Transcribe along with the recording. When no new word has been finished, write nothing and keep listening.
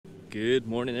Good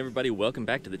morning, everybody. Welcome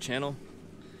back to the channel.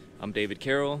 I'm David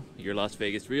Carroll, your Las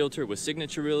Vegas realtor with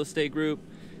Signature Real Estate Group,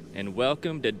 and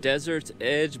welcome to Desert's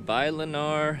Edge by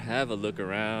Lennar. Have a look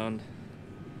around.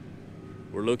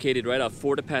 We're located right off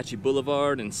Fort Apache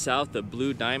Boulevard and south of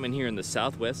Blue Diamond here in the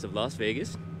southwest of Las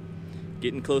Vegas,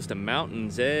 getting close to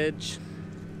Mountain's Edge.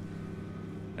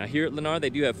 Now here at Lennar, they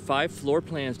do have 5 floor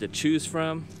plans to choose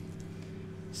from.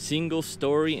 Single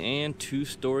story and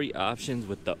 2-story options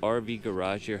with the RV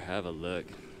garage here. Have a look.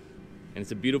 And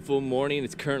it's a beautiful morning.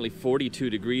 It's currently 42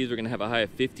 degrees. We're gonna have a high of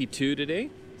 52 today.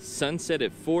 Sunset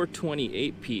at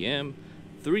 4:28 p.m.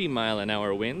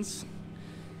 3-mile-an-hour winds.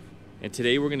 And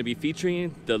today we're gonna be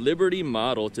featuring the Liberty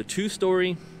model. It's a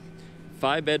 2-story,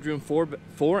 5-bedroom,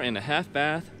 4.5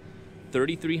 bath,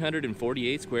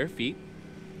 3,348 square feet.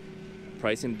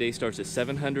 Pricing today starts at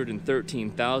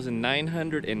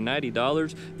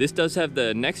 $713,990. This does have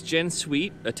the next gen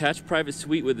suite, attached private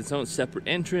suite with its own separate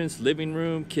entrance, living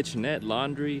room, kitchenette,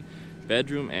 laundry,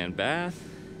 bedroom, and bath.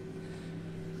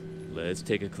 Let's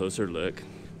take a closer look.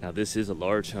 Now this is a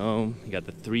large home. You got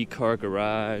the 3-car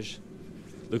garage.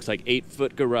 Looks like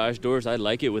 8-foot garage doors. I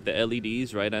like it with the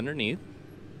LEDs right underneath.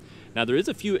 Now there is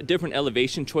a few different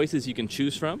elevation choices you can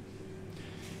choose from.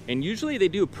 And usually they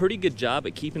do a pretty good job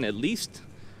at keeping at least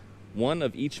one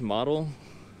of each model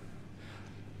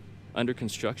under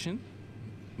construction,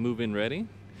 move-in ready.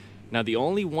 Now the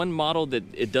only one model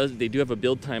that they do have a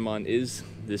build time on is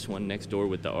this one next door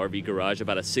with the RV garage,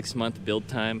 about a 6-month build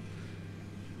time.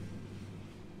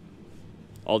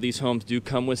 All these homes do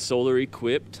come with solar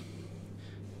equipped.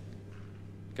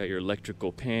 Got your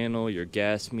electrical panel, your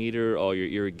gas meter, all your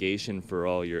irrigation for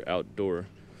all your outdoor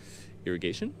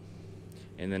irrigation.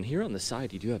 And then here on the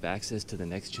side, you do have access to the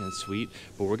next gen suite,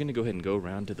 but we're gonna go ahead and go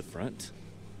around to the front.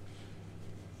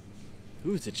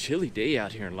 Ooh, it's a chilly day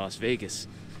out here in Las Vegas.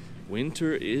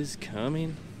 Winter is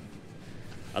coming.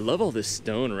 I love all this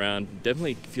stone around.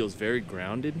 Definitely feels very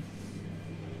grounded.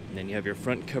 And then you have your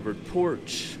front covered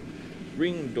porch,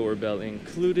 Ring doorbell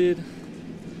included.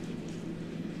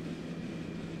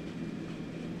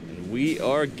 And we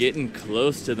are getting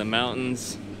close to the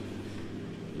mountains.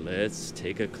 Let's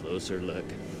take a closer look.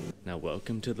 Now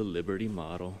welcome to the Liberty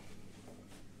model.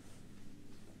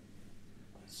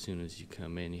 As soon as you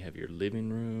come in, you have your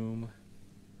living room,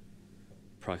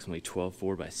 approximately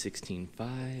 12.4 by 16.5.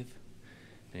 Then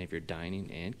you have your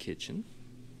dining and kitchen.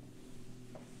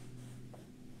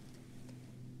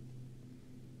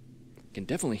 You can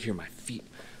definitely hear my feet.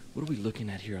 What are we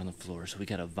looking at here on the floor? So we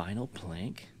got a vinyl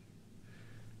plank.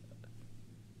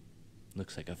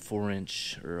 Looks like a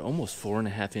 4-inch or almost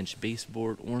 4.5-inch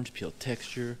baseboard, orange peel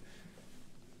texture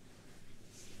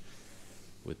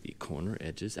with the corner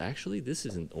edges. Actually, this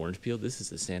isn't orange peel, this is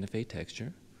a Santa Fe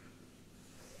texture.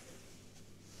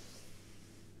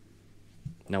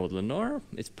 Now with Lennar,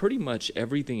 it's pretty much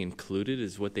everything included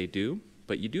is what they do,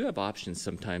 but you do have options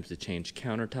sometimes to change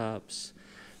countertops,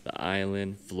 the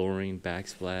island, flooring,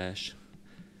 backsplash.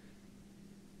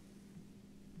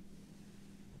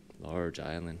 Large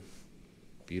island.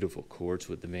 Beautiful quartz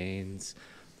with the veins,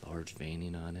 large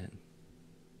veining on it.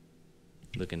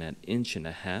 Looking at 1.5 inches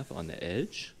on the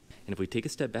edge. And if we take a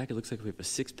step back, it looks like we have a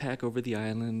 6-pack over the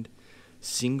island,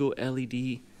 single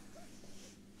LED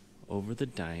over the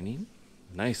dining.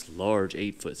 Nice large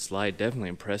 8-foot slide, definitely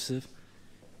impressive.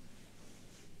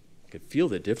 Could feel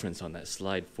the difference on that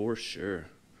slide for sure.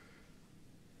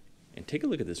 And take a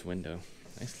look at this window.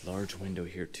 Nice large window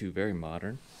here too, very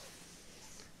modern.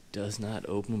 Does not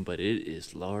open, but it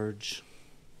is large.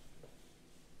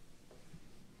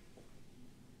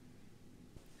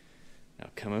 Now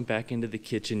coming back into the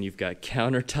kitchen, you've got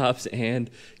countertops and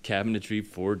cabinetry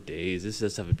for days. This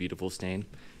does have a beautiful stain.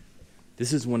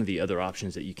 This is one of the other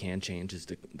options that you can change, is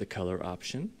the color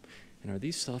option. And are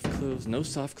these soft close? No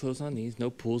soft close on these, no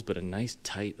pools, but a nice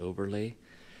tight overlay.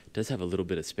 It does have a little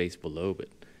bit of space below, but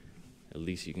at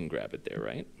least you can grab it there,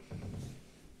 right?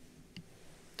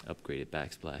 Upgraded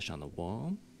backsplash on the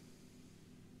wall.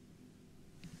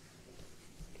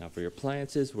 Now for your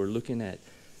appliances, we're looking at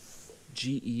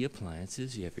GE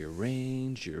appliances. You have your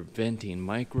range, your venting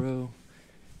micro.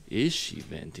 Is she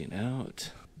venting out?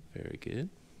 Very good.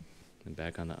 And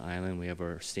back on the island, we have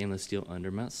our stainless steel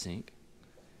undermount sink.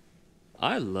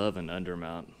 I love an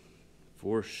undermount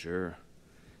for sure.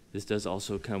 This does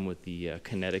also come with the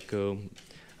Connecticut.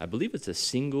 I believe it's a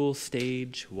single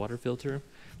stage water filter,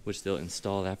 which they'll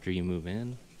install after you move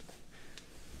in.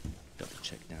 Double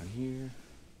check down here.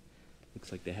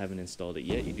 Looks like they haven't installed it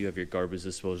yet. You do have your garbage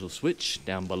disposal switch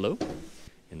down below.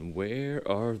 And where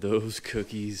are those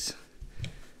cookies?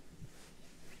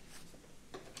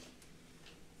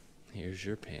 Here's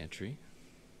your pantry.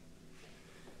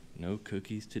 No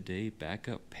cookies today,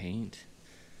 backup paint.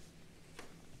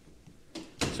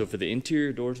 So for the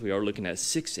interior doors, we are looking at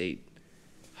 6'8"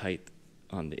 height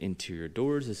on the interior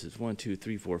doors. This is 1, 2,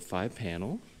 3, 4, 5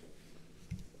 panel.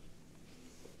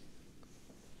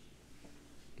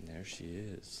 And there she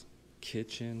is.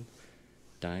 Kitchen,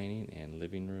 dining, and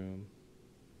living room.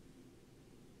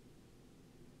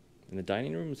 And the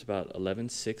dining room is about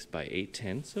 11.6 by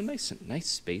 8.10, so nice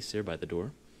space there by the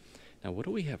door. Now what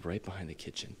do we have right behind the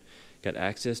kitchen? Got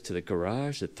access to the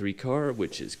garage, the 3-car,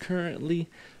 which is currently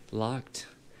locked.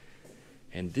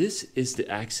 And this is the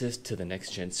access to the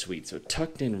next gen suite. So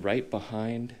tucked in right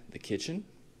behind the kitchen.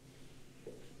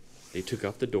 They took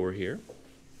off the door here.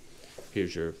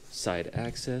 Here's your side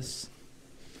access,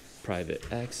 private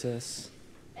access.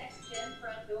 Next gen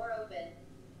front door open.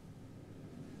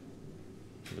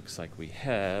 Looks like we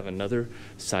have another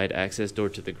side access door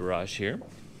to the garage here.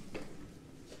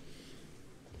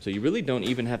 So you really don't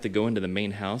even have to go into the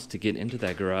main house to get into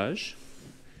that garage.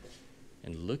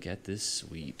 And look at this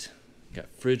suite. Got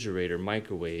refrigerator,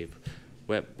 microwave,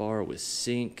 wet bar with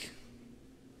sink.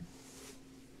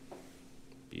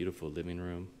 Beautiful living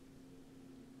room.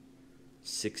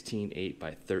 16.8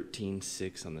 by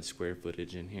 13.6 on the square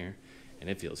footage in here. And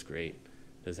it feels great.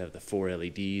 Does have the 4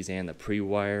 LEDs and the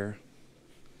pre-wire.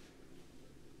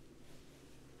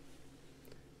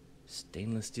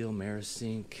 Stainless steel mirror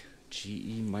sink,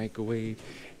 GE microwave,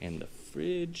 and the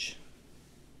fridge.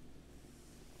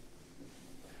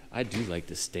 I do like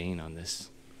the stain on this.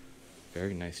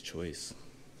 Very nice choice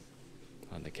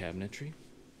on the cabinetry.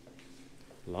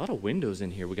 A lot of windows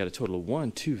in here. We got a total of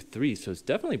 1, 2, 3, so it's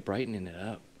definitely brightening it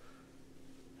up.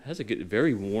 It has a good,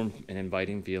 very warm and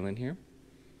inviting feel in here.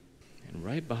 And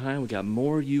right behind, we got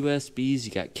more USBs.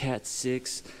 You got Cat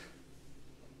 6.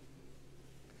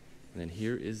 And then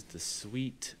here is the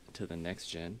suite to the next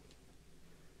gen.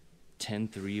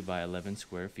 10.3 by 11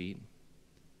 square feet.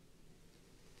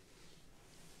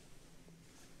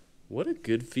 What a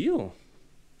good feel.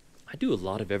 I do a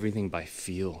lot of everything by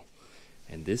feel.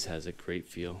 And this has a great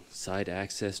feel. Side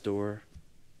access door.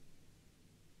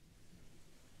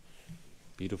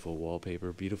 Beautiful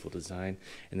wallpaper, beautiful design.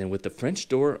 And then with the French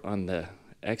door on the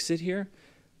exit here,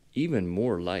 even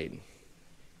more light.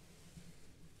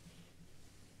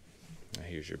 Now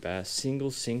here's your bath.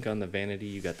 Single sink on the vanity.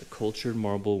 You got the cultured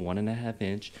marble 1.5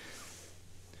 inch.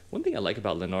 One thing I like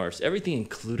about Lennar is everything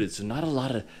included, so not a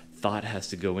lot of thought has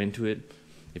to go into it.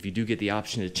 If you do get the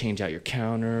option to change out your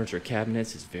counters or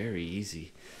cabinets, it's very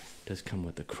easy. It does come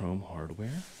with the chrome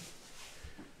hardware.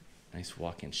 Nice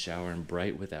walk-in shower and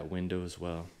bright with that window as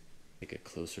well. Take a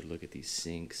closer look at these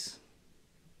sinks.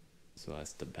 So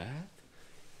that's the bath.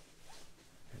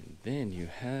 And then you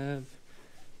have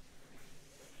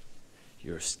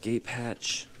your escape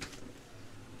hatch.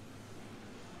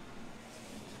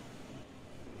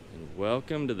 And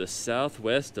welcome to the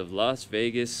southwest of Las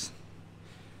Vegas.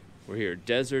 We're here at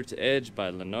Desert's Edge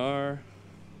by Lennar.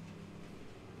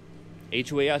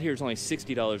 HOA out here is only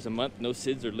 $60 a month, no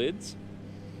SIDS or lids.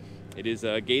 It is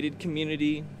a gated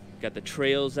community. Got the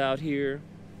trails out here.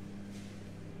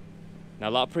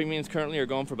 Now lot premiums currently are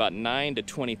going for about $9,000 to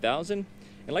 $20,000. And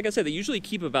like I said, they usually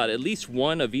keep about at least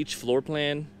one of each floor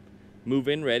plan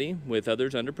move-in ready, with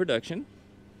others under production.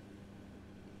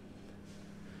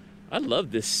 I love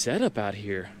this setup out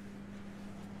here.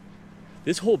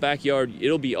 This whole backyard,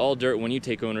 it'll be all dirt when you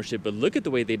take ownership, but look at the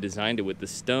way they designed it with the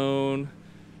stone.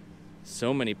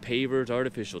 So many pavers,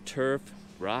 artificial turf,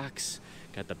 rocks.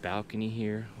 Got the balcony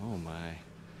here. Oh my.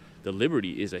 The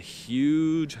Liberty is a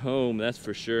huge home, that's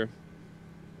for sure.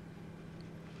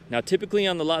 Now typically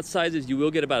on the lot sizes, you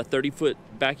will get about a 30-foot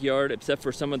backyard, except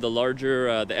for some of the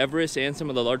larger, the Everest and some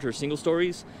of the larger single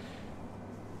stories.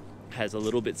 Has a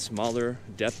little bit smaller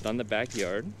depth on the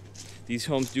backyard. These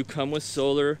homes do come with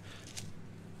solar.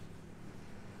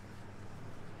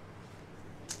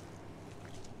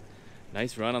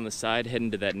 Nice run on the side,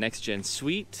 heading to that next gen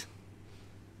suite.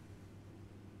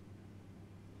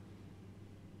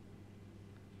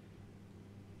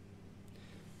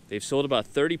 They've sold about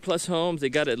 30 plus homes. They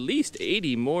got at least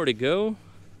 80 more to go.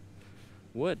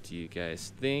 What do you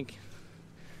guys think?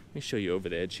 Let me show you over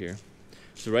the edge here.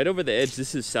 So right over the edge,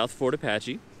 this is South Fort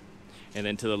Apache. And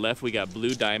then to the left, we got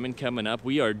Blue Diamond coming up.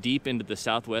 We are deep into the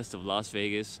southwest of Las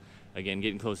Vegas. Again,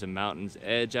 getting close to Mountain's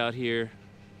Edge out here.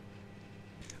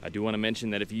 I do want to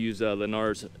mention that if you use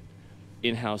Lennar's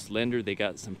in-house lender, they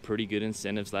got some pretty good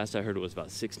incentives. Last I heard it was about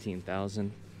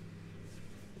 $16,000.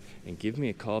 And give me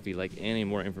a call if you'd like any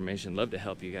more information. Love to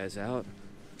help you guys out.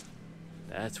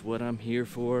 That's what I'm here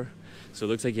for. So it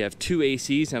looks like you have 2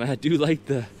 ACs, and I do like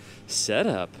the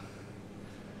setup.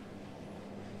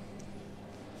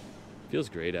 Feels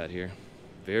great out here.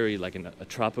 Very like a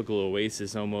tropical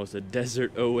oasis, almost a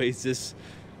desert oasis.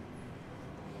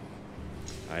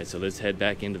 All right, so let's head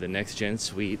back into the next gen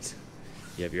suite.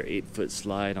 You have your 8-foot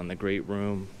slide on the great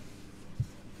room.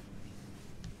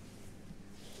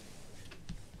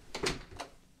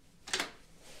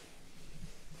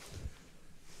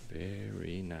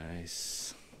 Very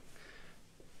nice.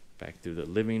 Back through the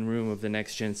living room of the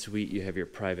next gen suite, you have your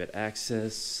private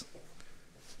access,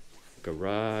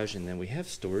 garage, and then we have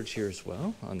storage here as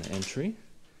well on the entry.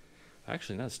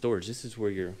 Actually, not storage. This is where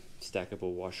your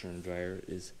stackable washer and dryer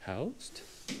is housed.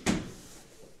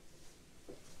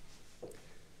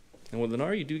 And with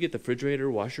Lennar, you do get the refrigerator,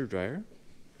 washer, dryer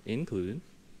included.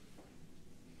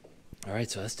 All right,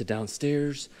 so that's the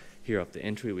downstairs. Here off the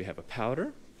entry, we have a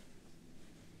powder.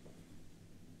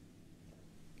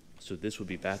 So this would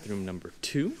be bathroom number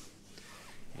 2.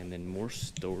 And then more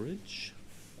storage.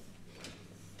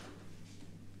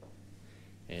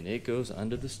 And it goes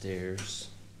under the stairs.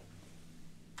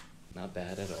 Not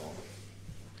bad at all.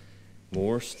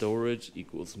 More storage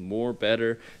equals more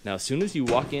better. Now, as soon as you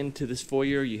walk into this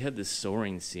foyer, you have this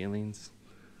soaring ceilings.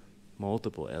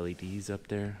 Multiple LEDs up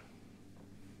there.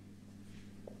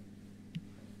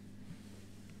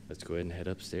 Let's go ahead and head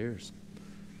upstairs.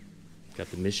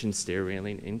 Got the mission stair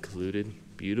railing included.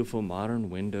 Beautiful modern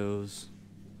windows.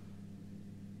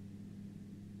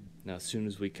 Now, as soon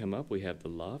as we come up, we have the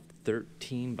loft,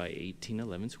 13 by 18,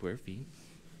 11 square feet.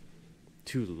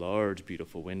 2 large,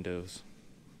 beautiful windows.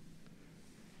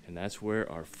 And that's where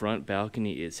our front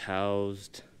balcony is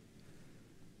housed.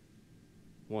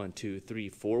 1, 2, 3,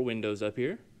 4 windows up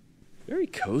here. Very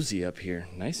cozy up here.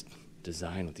 Nice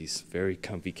design with these very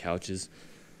comfy couches.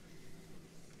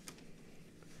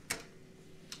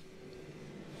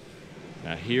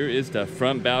 Now here is the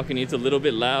front balcony. It's a little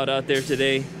bit loud out there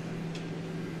today.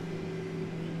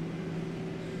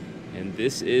 And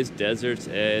this is Desert's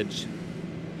Edge.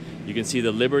 You can see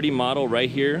the Liberty model right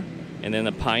here, and then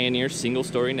the Pioneer single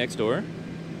story next door.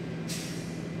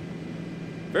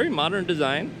 Very modern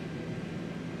design.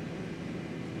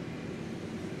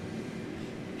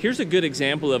 Here's a good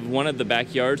example of one of the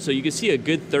backyards. So you can see a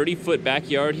good 30-foot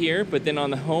backyard here, but then on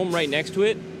the home right next to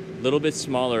it, a little bit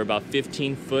smaller, about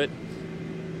 15 foot.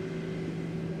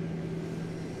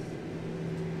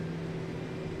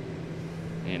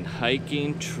 And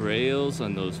hiking trails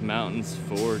on those mountains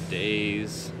for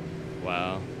days.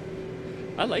 Wow.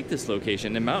 I like this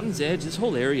location. The Mountain's Edge, this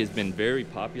whole area has been very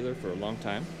popular for a long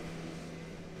time.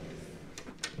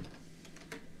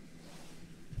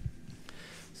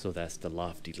 So that's the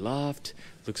lofty loft.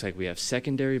 Looks like we have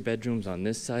secondary bedrooms on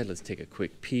this side. Let's take a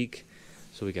quick peek.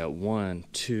 So we got 1,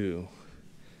 2,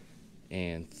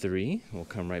 and 3. We'll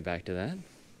come right back to that.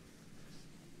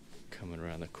 Coming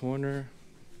around the corner.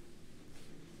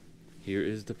 Here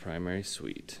is the primary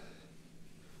suite.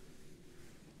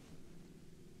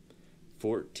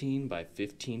 14 by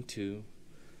 15.2.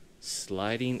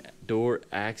 Sliding door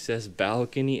access,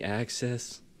 balcony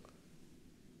access.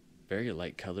 Very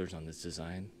light colors on this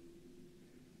design.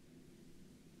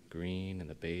 Green and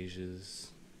the beiges.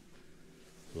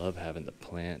 Love having the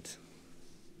plant.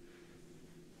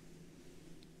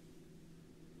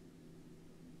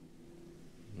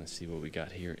 Let's see what we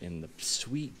got here in the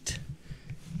suite.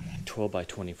 12 by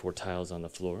 24 tiles on the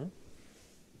floor.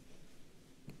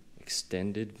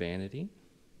 Extended vanity.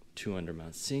 2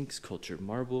 undermount sinks, cultured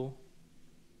marble.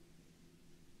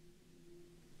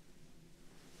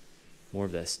 More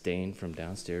of that stain from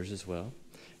downstairs as well.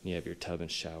 And you have your tub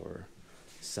and shower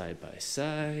side by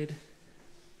side.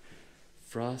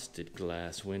 Frosted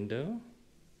glass window.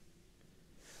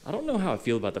 I don't know how I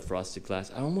feel about the frosted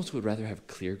glass. I almost would rather have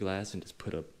clear glass and just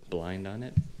put a blind on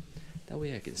it. That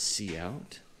way I can see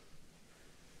out.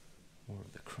 More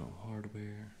of the chrome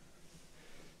hardware.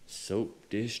 Soap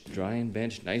dish, drying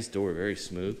bench, nice door, very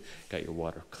smooth. Got your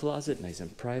water closet, nice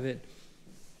and private.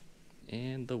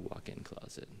 And the walk-in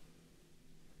closet.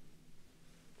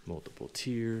 Multiple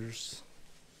tiers.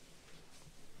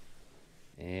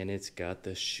 And it's got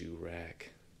the shoe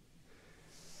rack.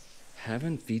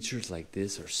 Having features like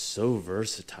this are so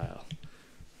versatile.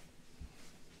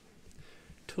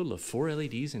 Total of 4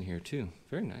 LEDs in here too.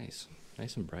 Very nice.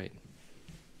 Nice and bright.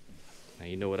 Now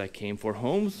you know what I came for.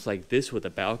 Homes like this with the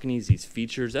balconies, these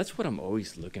features, that's what I'm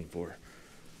always looking for.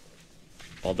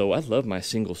 Although I love my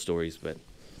single stories, but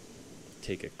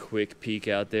take a quick peek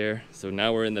out there. So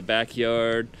now we're in the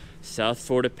backyard. South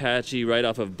Fort Apache, right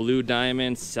off of Blue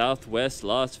Diamond, Southwest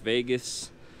Las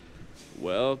Vegas.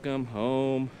 Welcome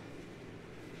home.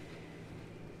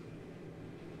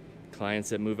 Clients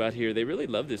that move out here, they really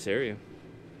love this area.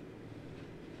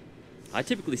 I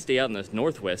typically stay out in the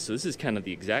northwest, so this is kind of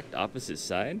the exact opposite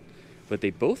side, but they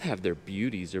both have their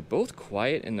beauties. They're both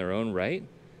quiet in their own right,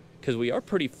 because we are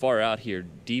pretty far out here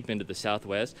deep into the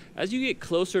southwest. As you get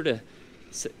closer to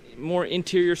more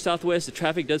interior southwest, the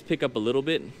traffic does pick up a little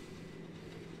bit.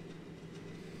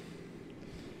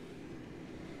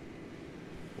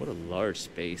 What a large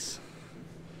space.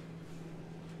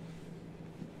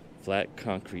 Flat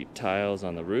concrete tiles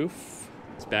on the roof.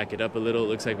 Let's back it up a little. It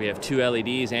looks like we have 2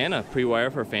 LEDs and a pre-wire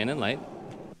for fan and light.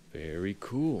 Very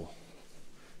cool.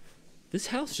 This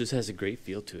house just has a great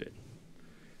feel to it.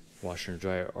 Washer and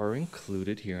dryer are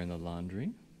included here in the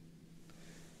laundry.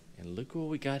 And look what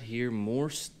we got here. More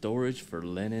storage for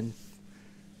linen.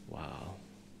 Wow.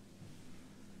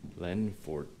 Linen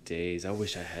for days. I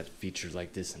wish I had features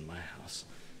like this in my house.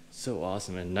 So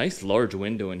awesome. And nice large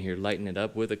window in here, lighting it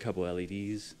up with a couple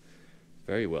LEDs.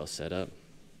 Very well set up.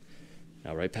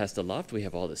 Now right past the loft, we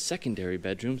have all the secondary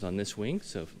bedrooms on this wing.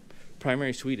 So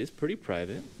primary suite is pretty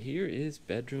private. Here is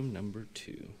bedroom number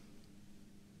 2.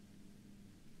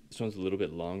 This one's a little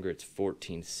bit longer. It's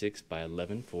 14.6 by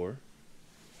 11.4.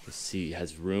 You see it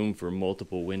has room for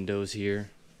multiple windows here.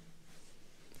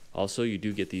 Also, you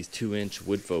do get these 2-inch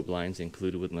wood faux blinds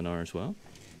included with Lennar as well.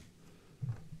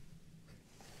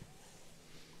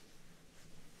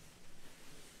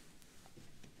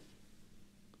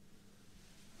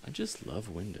 I just love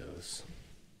windows.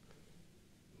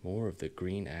 More of the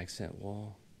green accent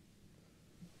wall.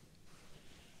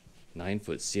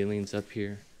 9-foot ceilings up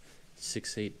here.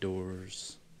 6/8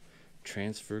 doors.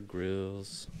 Transfer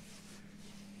grills.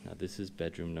 Now this is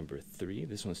bedroom number 3.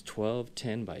 This one's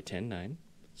 12.10 by 10.9.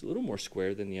 It's a little more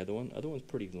square than the other one. Other one's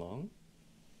pretty long,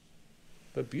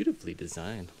 but beautifully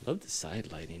designed. Love the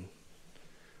side lighting.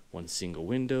 1 single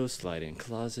window, slide-in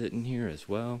closet in here as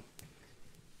well.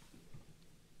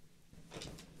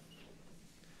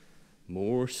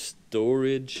 More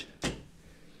storage.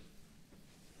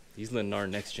 These Lennar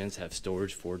Next Gens have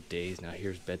storage for days. Now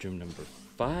here's bedroom number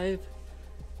 5.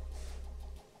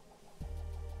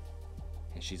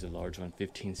 And she's a large one,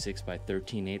 15.6 by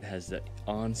 13.8. Has the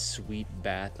ensuite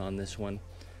bath on this one.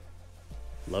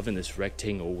 Loving this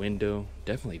rectangle window.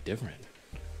 Definitely different.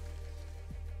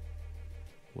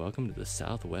 Welcome to the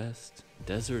Southwest.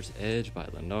 Desert's Edge by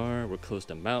Lennar. We're close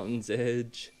to Mountain's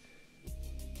Edge.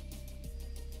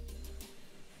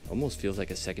 Almost feels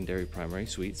like a secondary primary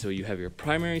suite. So you have your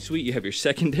primary suite, you have your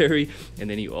secondary, and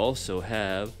then you also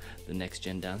have the next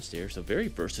gen downstairs. So very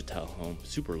versatile home,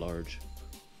 super large.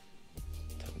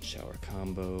 Tub and shower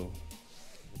combo.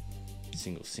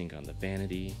 Single sink on the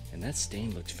vanity. And that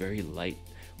stain looks very light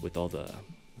with all the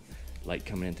light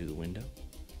coming in through the window.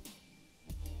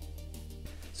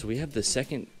 So we have the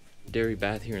secondary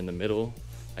bath here in the middle,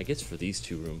 I guess for these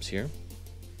 2 rooms here.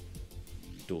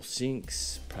 Dual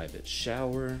sinks, private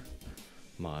shower,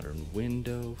 modern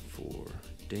window for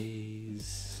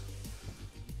days.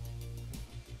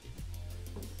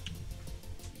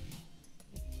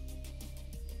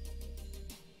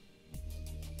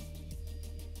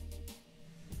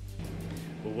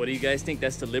 Well, what do you guys think?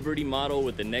 That's the Liberty model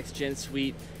with the next gen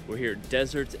suite. We're here at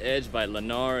Desert's Edge by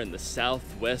Lennar in the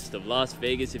southwest of Las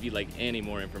Vegas. If you'd like any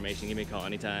more information, give me a call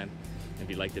anytime. If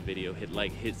you liked the video, hit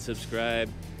like, hit subscribe,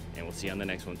 and we'll see you on the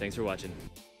next one. Thanks for watching.